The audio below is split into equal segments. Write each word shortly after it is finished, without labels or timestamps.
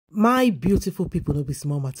My beautiful people, no be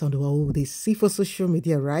small matter on the world they see for social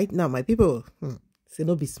media right now, my people. Say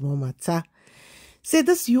no be small matter. Say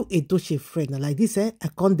this Yul Edochie friend like this, I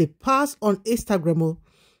can't they pass on Instagram.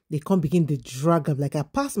 They can't begin the drag up like I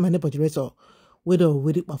pass my neighbor director. Whether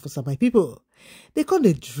with it for some my people. They can't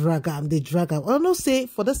they drag up. I don't say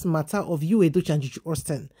for this matter of Yul Edochie and Juju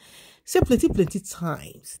Austin. Say plenty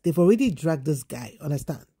times they've already dragged this guy,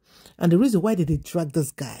 understand? And the reason why did they drag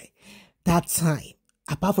this guy that time,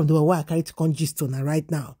 apart from the way I carry to congest on right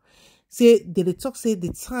now, say they talk say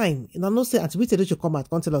the time, and I know say at which Edochie come out,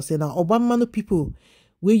 can't tell us say now Obama no people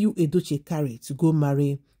where Yul Edochie carry to go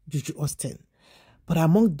marry Juju Austin. But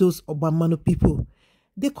among those Obama no people,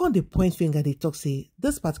 they call the point finger, they talk say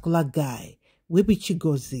this particular guy, where be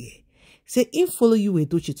Chigozie, say him follow Yul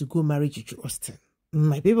Edochie to go marry Juju Austin.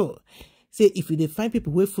 My people, say if they find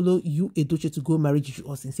people who follow Yul Edochie to go marry Juju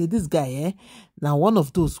Austin, say this guy, now one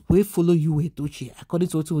of those who follow Yul Edochie, according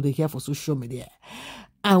to what they hear for social media,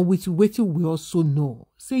 and with waiting we also know,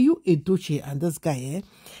 say Yul Edochie and this guy,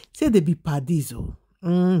 say they be padizo.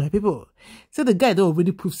 My people, say the guy that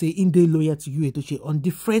already proved say in they loyal to Yul Edochie on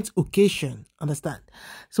different occasions, understand?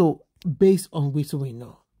 So based on what we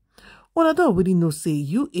know. Well, I don't already know say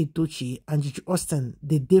Yul Edochie and Juju Austin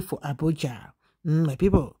they did for Abuja. My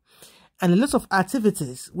people, and a lot of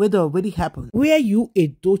activities where they already happened where Yul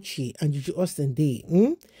Edochie and Juju Austin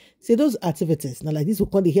they say those activities now like this will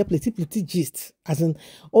come they hear plenty gist, as in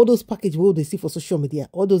all those packages where they see for social media,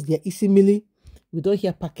 all those they are easily we don't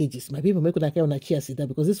hear packages. My people make like on a chair sit there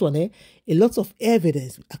because this one a lot of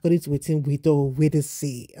evidence according to what we don't wait to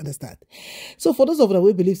see, understand? So for those of them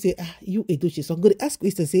who believe say Yul Edochie, so I'm going to ask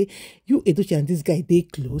question say Yul Edochie and this guy they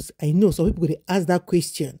close. I know some people going to ask that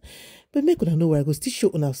question. But make una know where I go still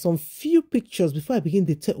show una some few pictures before I begin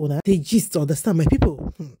to tell una the gist to understand my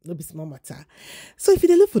people. No be small matter. So if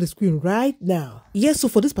you look for the screen right now, yes, so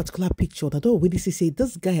for this particular picture, that don't already say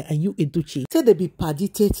this guy and Yul Edochie say they be paddy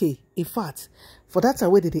tete. In fact, for that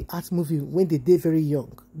time where they art movie when they very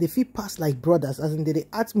young, they feel past like brothers, as in they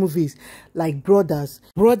art movies like brothers,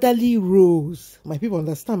 brotherly roles. My people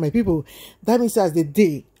understand, my people. That means as the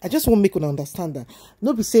day. I just want to make you understand that.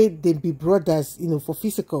 Not be say they be brothers, you know, for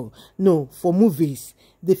physical. No, for movies.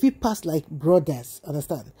 They feel past like brothers,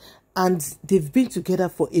 understand? And they've been together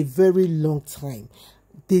for a very long time.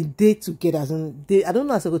 They date together, and I don't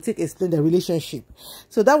know how to explain their relationship.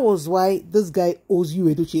 So that was why this guy owes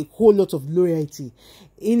Yul Edochie a whole lot of loyalty.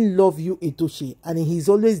 In love Yul Edochie, and he's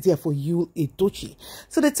always there for Yul Edochie.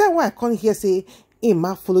 So the time why I come here say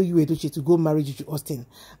might follow Yul Edochie to go marry Juju Austin,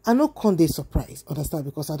 I no con dey surprise, understand?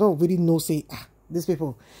 Because I don't really know say these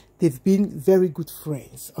people they've been very good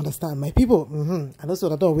friends, understand? My people, and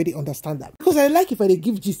also I don't really understand that because I like if I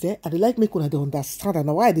give gist, I like make una they understand,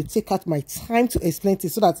 and why I they take out my time to explain it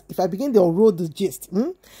so that if I begin to unroll the gist,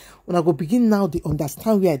 when I go begin now they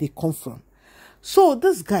understand where they come from. So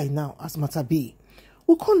this guy now, as matter be,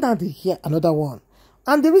 will come down to hear another one.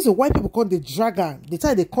 And the reason why people call the dragger, the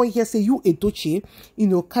time they come here say Yul Edochie, you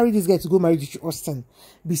know, carry this guy to go marry Juju Austin,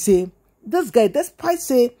 be say this guy, despite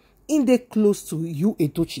say in they close to Yul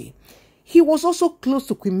Edochie, he was also close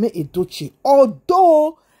to Queen May Edochie.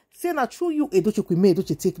 Although say na true Yul Edochie, Queen May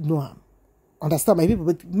Edochie take no harm. Understand my people,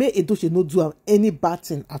 but May Edochie no do any bad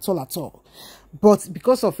thing at all. But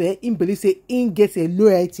because of her, in believe say in gets a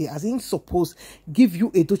loyalty as in suppose give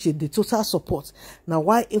Yul Edochie the total support. Now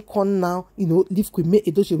why in con now, you know, leave Queen May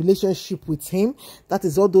Edochie relationship with him? That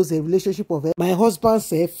is all those relationship of my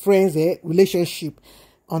husband's friends relationship.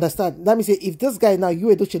 Understand? That means say if this guy now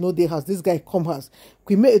Yul Edochie no dey house, this guy come house,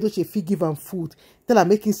 Queen May Edochie fit give him food, tell her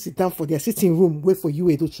make him sit down for their sitting room, wait for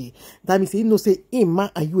Yul Edochie. That means say you know say him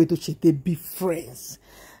man and Yul Edochie they be friends.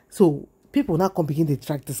 So people now come begin to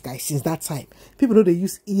track this guy since that time. People know they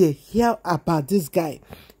use hear about this guy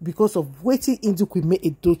because of waiting into Queen May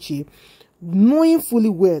Edochie, knowing fully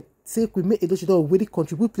well say Queen May Edochie don't already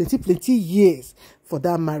contribute plenty years for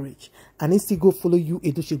that marriage, and he still go follow Yul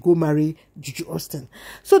Edochie go marry Juju Austin.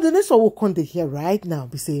 So the next one will come to here right now.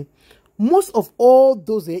 We say most of all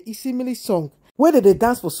those similar songs where they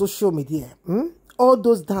dance for social media, all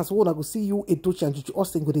those dance when I go see Yul Edochie and Juju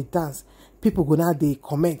Austin go they dance. People go now they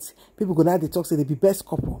comment. People go now they talk say they be best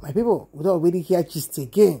couple. My people, we don't already hear gist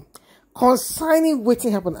again concerning what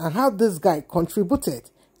happened and how this guy contributed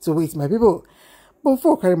to it. My people, but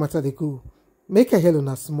before carry matter they go, make a hell on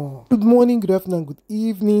a small. Good morning, good afternoon, good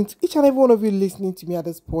evening to each and every one of you listening to me at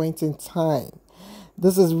this point in time.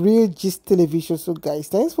 This is Realgist Television. So guys,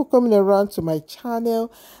 thanks for coming around to my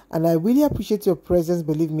channel, and I really appreciate your presence,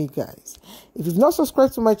 believe me guys. If you've not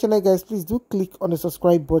subscribed to my channel guys, please do click on the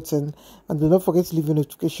subscribe button, and do not forget to leave your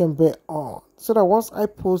notification bell on, so that once I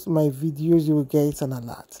post my videos you will get an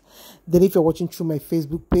alert. Then if you're watching through my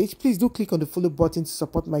Facebook page, please do click on the follow button to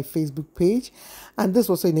support my Facebook page, and this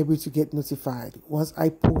also enables you to get notified once I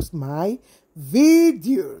post my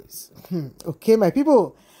videos. Okay my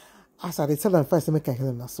people, as I tell them first, make I hear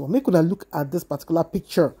them so make una look at this particular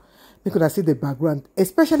picture, make una see the background,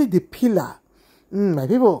 especially the pillar. My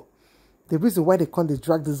people, the reason why they can't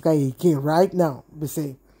drag this guy again right now, they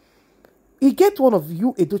say he get one of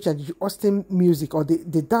Yul Edochie and Austin music, or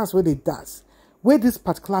the dance where they dance, where this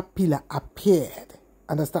particular pillar appeared.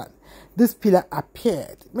 Understand? This pillar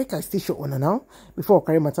appeared. Make I stay short on now before I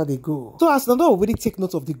carry matter they go. So as another already take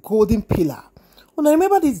note of the golden pillar. When I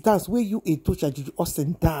remember this dance where Yul Edochie and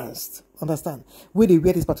Austin danced, understand, where they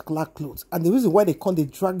wear this particular clothes, and the reason why they can't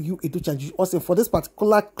drag Yul Edochie and Austin for this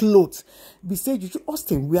particular clothes, be say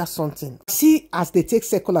Austin wear something. See, as they take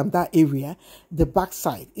circle on that area, the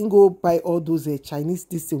backside, in go buy all those Chinese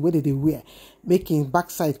this thing where they wear, making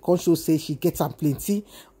backside conscious say she gets some plenty,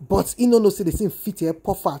 but in no say the same fit here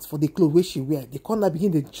puff out for the clothes where she wear. They can't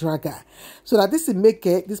begin the drag her, so that this will make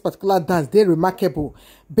this particular dance they remarkable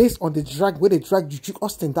based on the drag where they drag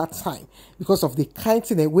Austin that time, because of the kind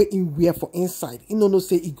thing they wear in wear for inside. In no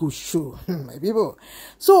say it go show. My people.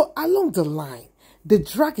 So along the line, the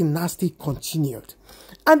dragging nasty continued,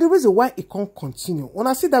 and the reason why it can't continue, when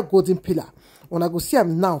I see that golden pillar, when I go see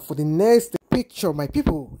him now for the next picture, my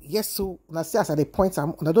people, yes, so when I see as at the point I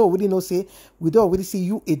don't already know, say we don't already see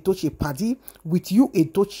Yul Edochie party with Yul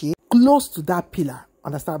Edochie close to that pillar,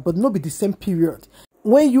 understand, but not be the same period.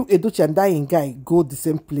 When Yul Edochie and dying guy go the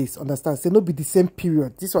same place, understand, say no be the same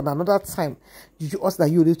period. This one another time you also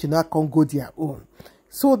that Yul Edochie now can't go their own.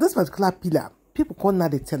 So this particular pillar, people can't now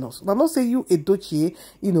they tell us. Now not say Yul Edochie,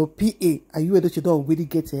 PA, and Yul Edochie don't really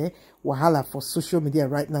get a wahala for social media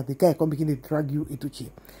right now. The guy can't begin to drag Yul Edochie.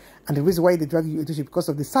 And the reason why they drag Yul Edochie, because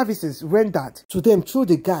of the services rendered to them through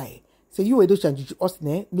the guy. Say Yul Edochie and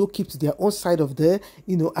Austin no keep to their own side of the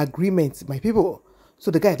agreement, my people. So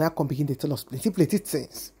the guy now come begin to tell us plenty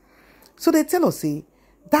things. So they tell us, say,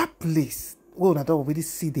 that place, well, I don't already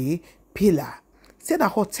see the pillar. Say that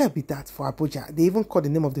hotel be that for Abuja. They even call the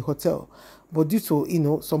name of the hotel. But due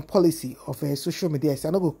to, some policy of social media, so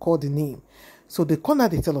I'm not going to call the name. So the corner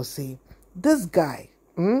they tell us, say, this guy,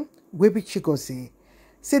 Webi Chico say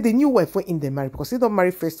the new wife went in the marriage, because they don't marry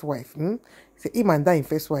first wife. Say him and that in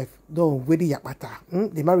first wife, don't really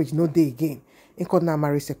yapata. The marriage no day again. He could now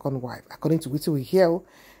marry second wife. According to what we hear,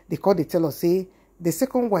 they tell us, say, the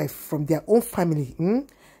second wife from their own family,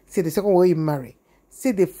 say the second wife he marry,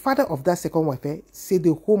 say the father of that second wife, say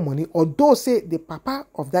the whole money, although say the papa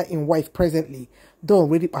of that in wife presently don't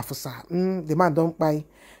already pafusa. The man don't buy.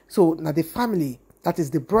 So now the family, that is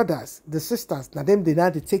the brothers, the sisters, now them they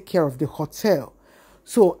take care of the hotel.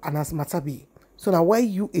 So and as Matabi. So now why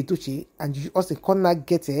Yul Edochie and you also cannot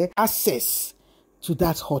get access to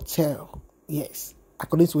that hotel? Yes,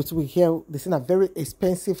 according to what we hear, this is a very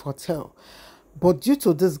expensive hotel. But due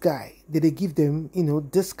to this guy, they give them,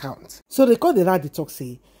 discounts. So they call the radio talk,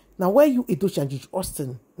 say, now where Yul Edochie and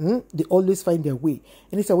Austin, they always find their way.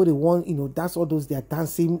 And it's what they want, that's all those their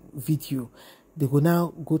dancing video. They will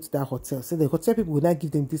now go to that hotel. So the hotel people will now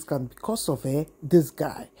give them discount because of this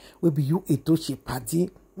guy. Will be Yul Edochie party.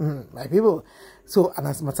 My people. So, and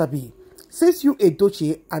as matter be, since Yul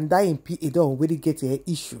Edochie and that in PA don't already get an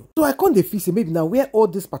issue. So I can't feel say maybe now where all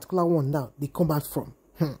this particular one now they come out from.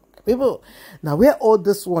 People, now where all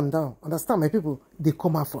this one down, understand my people, they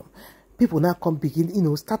come out from. People now come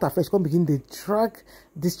begin, start afresh, come begin they drag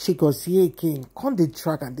this chick or see again. Can't they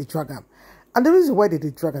drag and they drag him. And the reason why they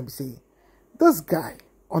drag him, say, this guy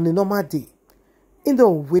on a normal day, in the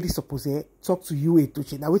way they suppose talk to Yul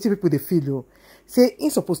Edochie. Now what people they feel say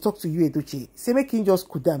in supposed talk to Yul Edochie. Say make him just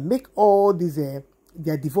cool down, make all these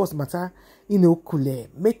their divorce matter, cool,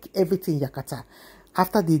 make everything yakata.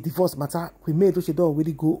 After the divorce matter, we made Edochie don't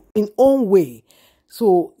really go in own way.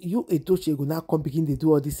 So Yul Edochie will now come begin to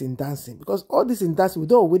do all this in dancing, because all this in dancing we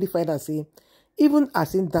don't already find out say even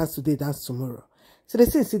as in dance today, dance tomorrow. So they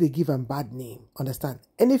say they give them bad name. Understand?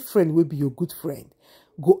 Any friend will be your good friend.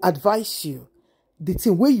 Go advise you. The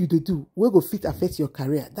thing where you do, will go fit affect your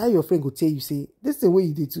career. That your friend go tell you, say, this is the way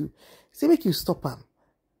you do. Say make you stop them.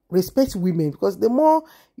 Respect women, because the more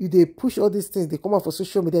they push all these things, they come out for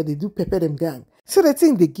social media, they do pepper them gang. So they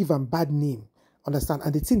think they give them bad name. Understand?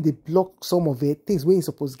 And they think they block some of it, things where you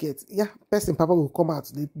supposed to get. Yeah, person papa will come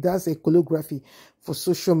out. They dance a choreography for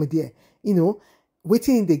social media.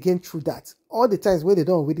 waiting they gain through that. All the times where they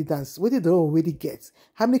don't already dance, where they don't already get.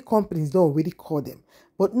 How many companies don't already call them?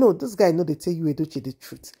 But no, this guy know they tell you Edochie the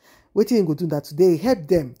truth. Waiting go do that today, help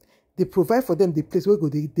them. They provide for them the place where go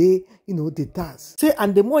they they dance. Say,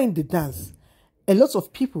 and the more in the dance, a lot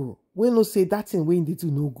of people will not say that thing when they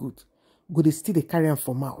do no good. Go they still they carry them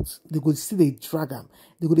from out. They go still they drag them.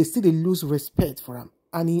 They go they still they lose respect for them.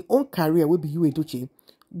 And in own career will be you Edochie,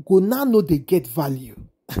 go now know they get value.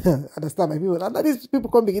 Understand my people? And these people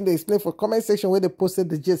come begin to explain for comment section where they posted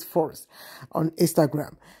the gist first on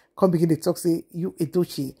Instagram. Come begin to talk, say, you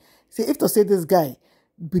Edochie. Say, if to say this guy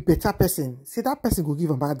be better person, say that person go give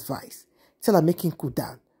him advice. Tell her make him cool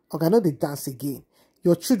down. Or know they dance again.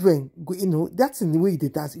 Your children, go, that's in the way they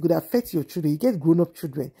dance. It could affect your children. You get grown-up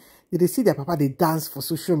children. They see their papa, they dance for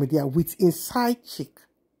social media with inside chick.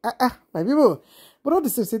 My people. But all the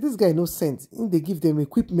same, say, this guy no sense. They give them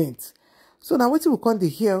equipment. So now what will come to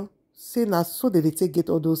hear, say now so that they take get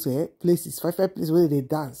all those places, five places where they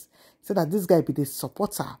dance. So that this guy be the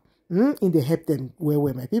supporter. In they help them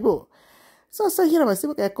well, my people. So I say here I say,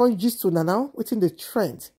 okay, I can't just to now within the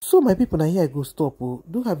trend. So my people, now here I go stop. Oh,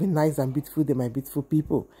 do have a nice and beautiful day, my beautiful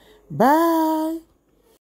people. Bye.